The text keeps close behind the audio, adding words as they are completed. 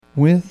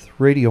With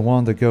Radio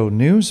On the Go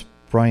News,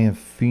 Brian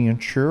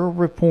Fincher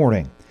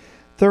reporting.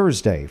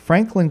 Thursday,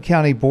 Franklin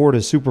County Board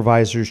of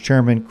Supervisors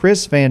Chairman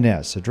Chris Van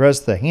Ness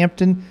addressed the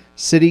Hampton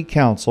City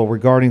Council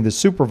regarding the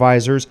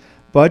supervisors'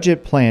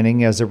 budget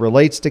planning as it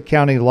relates to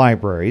county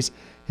libraries,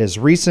 his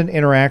recent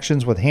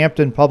interactions with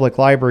Hampton Public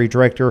Library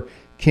Director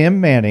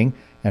Kim Manning,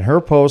 and her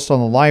post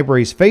on the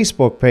library's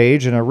Facebook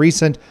page and a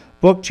recent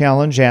book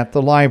challenge at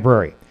the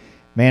library.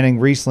 Manning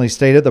recently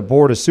stated the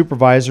Board of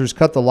Supervisors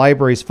cut the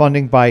library's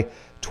funding by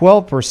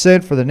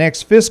 12% for the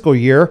next fiscal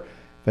year.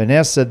 Van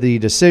Ness said the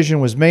decision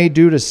was made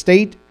due to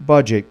state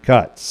budget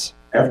cuts.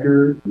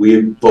 After we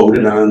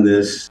voted on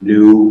this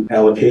new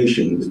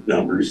allocation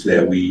numbers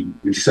that we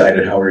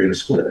decided how we're going to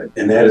split it,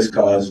 and that has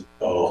caused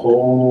a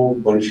whole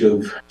bunch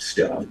of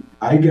stuff.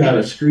 I got a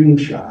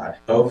screenshot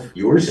of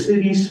your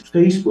city's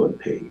Facebook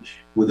page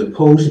with a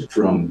post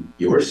from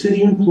your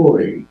city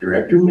employee,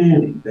 Director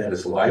Manning, that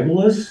is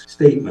libelous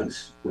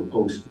statements were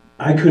posted.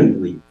 I couldn't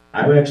believe it.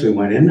 I actually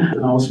went in the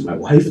house, my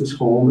wife was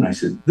home, and I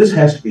said, this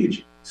has to be a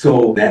joke.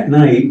 So that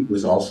night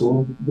was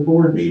also the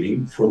board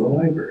meeting for the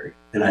library.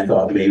 And I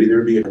thought maybe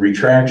there'd be a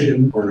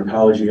retraction or an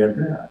apology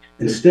after that.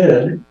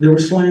 Instead, there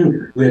was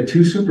slander. We had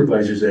two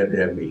supervisors at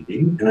that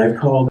meeting, and I've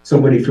called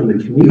somebody from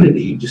the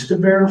community just to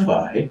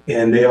verify,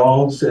 and they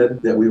all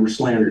said that we were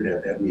slandered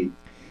at that meeting.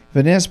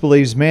 Van Ness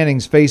believes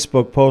Manning's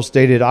Facebook post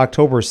dated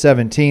October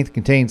 17th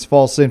contains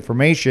false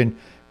information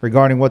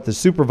regarding what the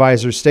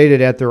supervisors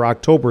stated at their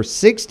October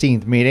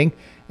 16th meeting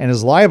and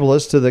is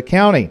libelous to the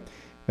county.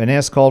 Van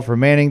Ness called for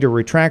Manning to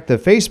retract the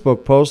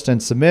Facebook post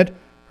and submit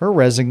her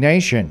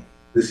resignation.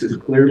 This is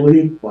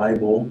clearly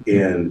libel,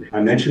 and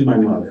I mentioned my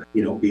mother,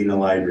 being a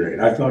librarian.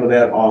 I thought of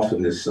that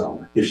often this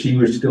summer. If she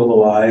was still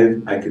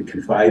alive, I could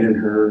confide in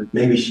her.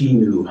 Maybe she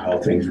knew how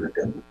things were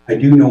done. I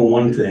do know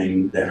one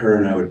thing that her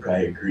and I would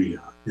probably agree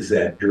on, is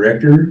that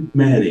Director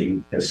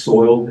Manning has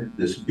soiled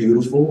this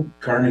beautiful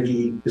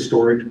Carnegie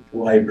Historic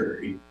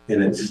Library.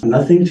 And it's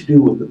nothing to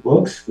do with the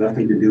books,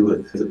 nothing to do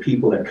with the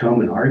people that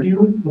come and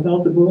argue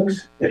about the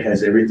books. It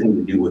has everything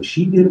to do with what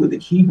she did with the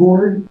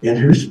keyboard and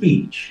her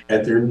speech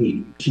at their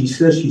meeting. She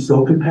says she's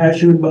so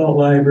compassionate about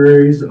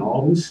libraries and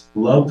all this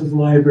love of the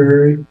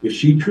library. If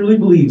she truly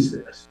believes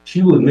this,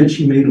 she will admit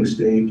she made a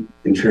mistake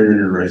and turn in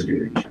her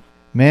resignation.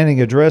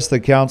 Manning addressed the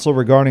council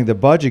regarding the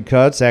budget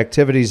cuts,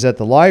 activities at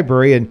the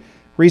library, and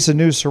recent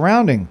news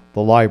surrounding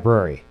the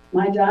library.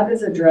 My job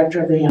as a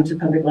director of the Hampton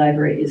Public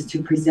Library is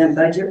to present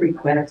budget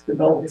requests for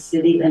both the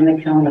city and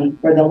the county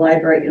for the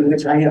library in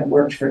which I have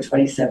worked for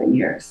 27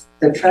 years.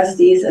 The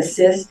trustees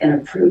assist and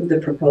approve the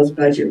proposed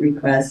budget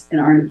requests and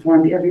are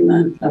informed every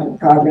month of the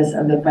progress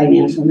of the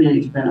financial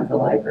management of the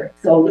library.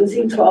 So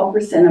losing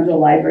 12% of the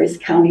library's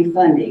county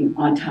funding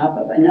on top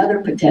of another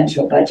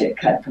potential budget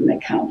cut from the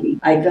county,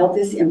 I felt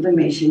this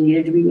information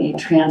needed to be made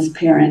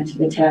transparent to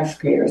the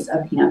taxpayers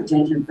of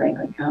Hampton and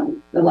Franklin County.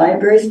 The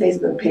library's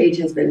Facebook page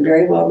has been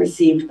very well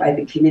received by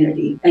the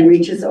community and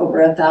reaches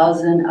over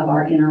 1,000 of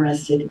our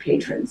interested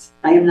patrons.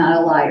 I am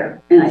not a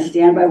liar, and I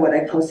stand by what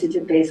I posted to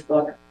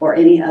Facebook or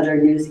any other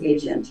news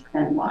agent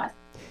and why.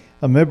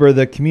 A member of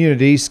the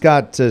community,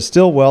 Scott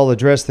Stillwell,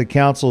 addressed the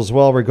council as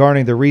well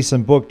regarding the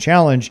recent book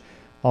challenge,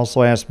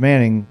 also asked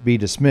Manning be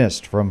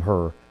dismissed from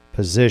her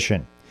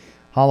position.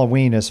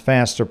 Halloween is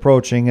fast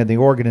approaching, and the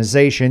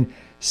organization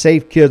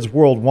Safe Kids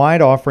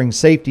Worldwide offering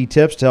safety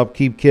tips to help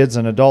keep kids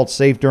and adults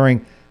safe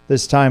during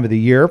this time of the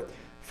year.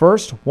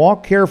 First,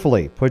 walk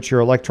carefully. Put your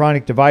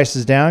electronic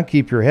devices down,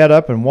 keep your head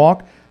up, and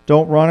walk.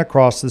 Don't run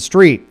across the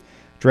street.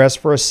 Dress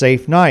for a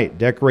safe night.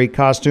 Decorate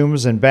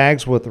costumes and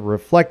bags with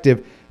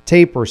reflective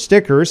tape or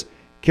stickers.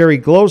 Carry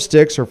glow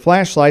sticks or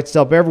flashlights to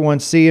help everyone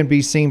see and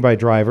be seen by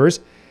drivers.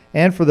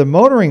 And for the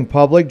motoring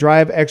public,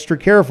 drive extra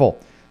careful.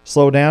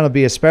 Slow down and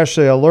be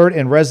especially alert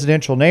in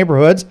residential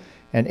neighborhoods,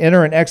 and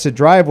enter and exit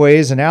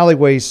driveways and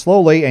alleyways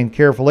slowly and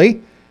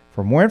carefully.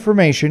 For more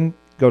information,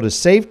 go to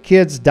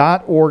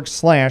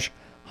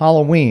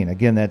safekids.org/Halloween.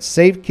 Again, that's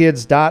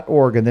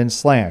safekids.org and then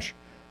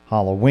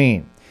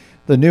 /Halloween.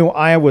 The new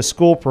Iowa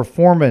School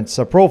Performance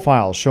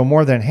Profiles show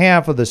more than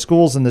half of the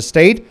schools in the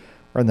state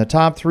are in the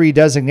top 3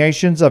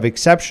 designations of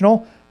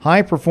exceptional,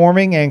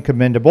 high-performing, and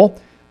commendable.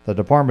 The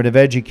Department of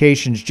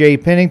Education's Jay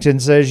Pennington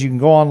says you can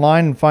go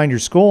online and find your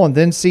school and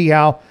then see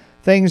how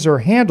things are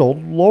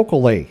handled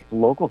locally.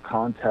 Local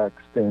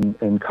context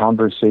and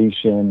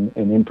conversation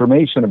and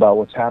information about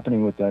what's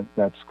happening with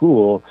that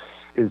school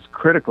is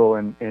critical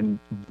in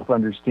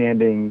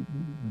understanding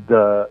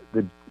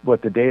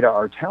what the data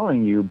are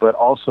telling you, but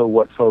also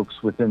what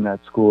folks within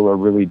that school are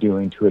really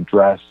doing to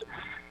address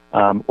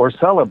or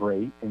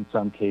celebrate, in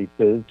some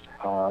cases,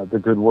 the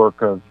good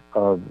work of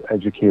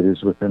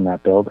educators within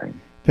that building.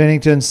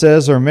 Pennington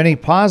says there are many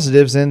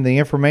positives in the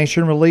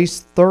information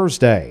released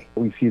Thursday.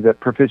 We see that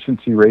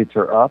proficiency rates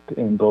are up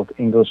in both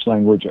English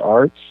language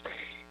arts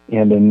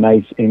and a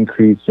nice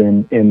increase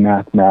in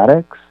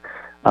mathematics.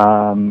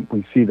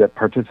 We see that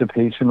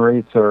participation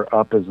rates are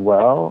up as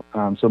well.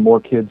 So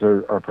more kids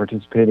are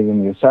participating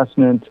in the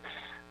assessment,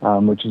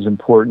 which is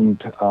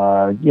important,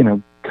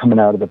 coming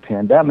out of the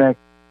pandemic.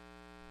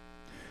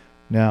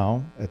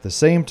 Now, at the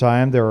same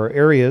time, there are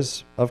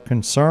areas of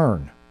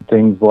concern.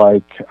 Things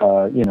like,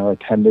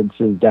 attendance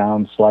is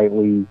down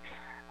slightly,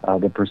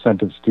 the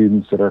percent of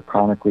students that are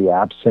chronically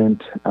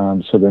absent,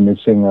 so they're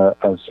missing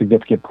a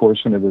significant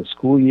portion of the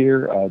school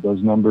year.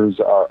 Those numbers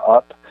are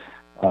up.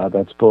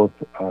 That's both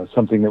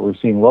something that we're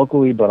seeing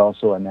locally, but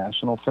also a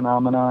national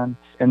phenomenon.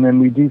 And then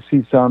we do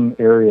see some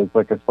areas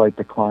like a slight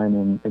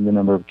decline in the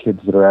number of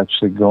kids that are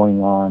actually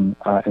going on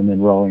and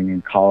enrolling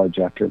in college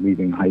after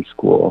leaving high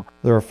school.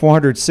 There are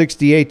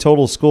 468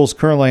 total schools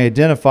currently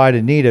identified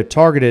in need of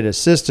targeted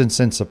assistance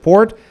and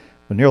support,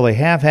 with nearly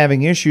half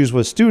having issues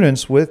with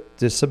students with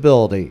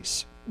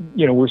disabilities.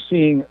 We're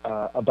seeing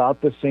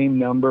about the same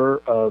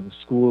number of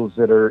schools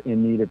that are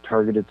in need of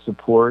targeted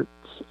support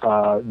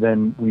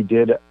than we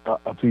did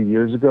a few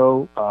years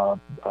ago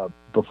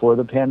before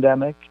the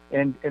pandemic.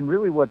 And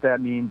really what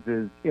that means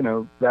is,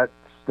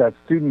 that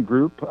student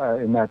group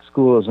in that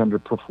school is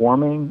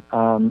underperforming,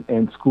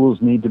 and schools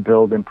need to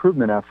build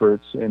improvement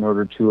efforts in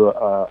order to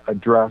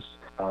address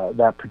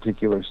that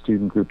particular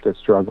student group that's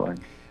struggling.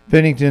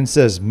 Pennington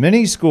says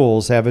many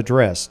schools have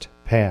addressed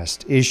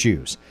past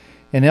issues.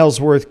 And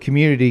Ellsworth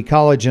Community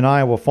College in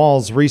Iowa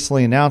Falls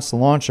recently announced the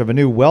launch of a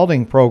new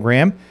welding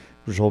program,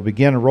 which will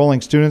begin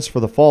enrolling students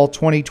for the fall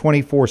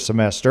 2024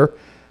 semester.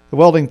 The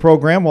welding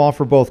program will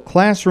offer both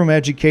classroom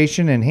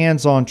education and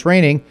hands-on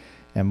training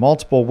and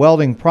multiple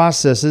welding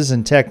processes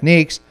and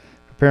techniques,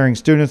 preparing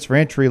students for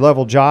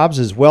entry-level jobs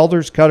as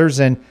welders, cutters,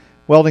 and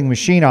welding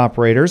machine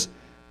operators.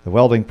 The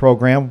welding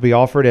program will be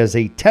offered as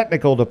a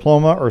technical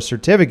diploma or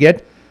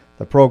certificate.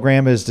 The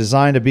program is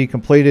designed to be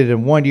completed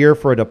in 1 year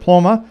for a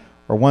diploma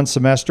or 1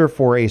 semester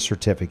for a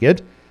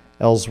certificate.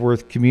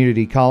 Ellsworth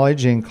Community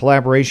College, in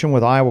collaboration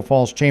with Iowa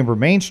Falls Chamber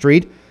Main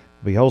Street,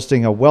 will be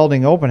hosting a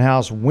welding open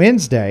house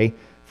Wednesday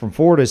from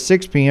 4 to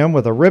 6 p.m.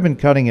 with a ribbon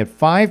cutting at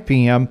 5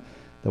 p.m.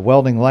 The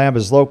welding lab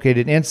is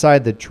located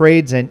inside the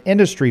Trades and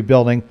Industry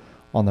Building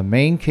on the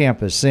main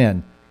campus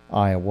in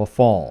Iowa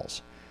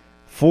Falls.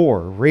 For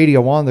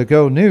Radio On The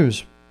Go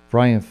News,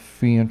 Brian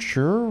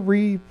Fincher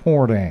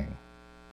reporting.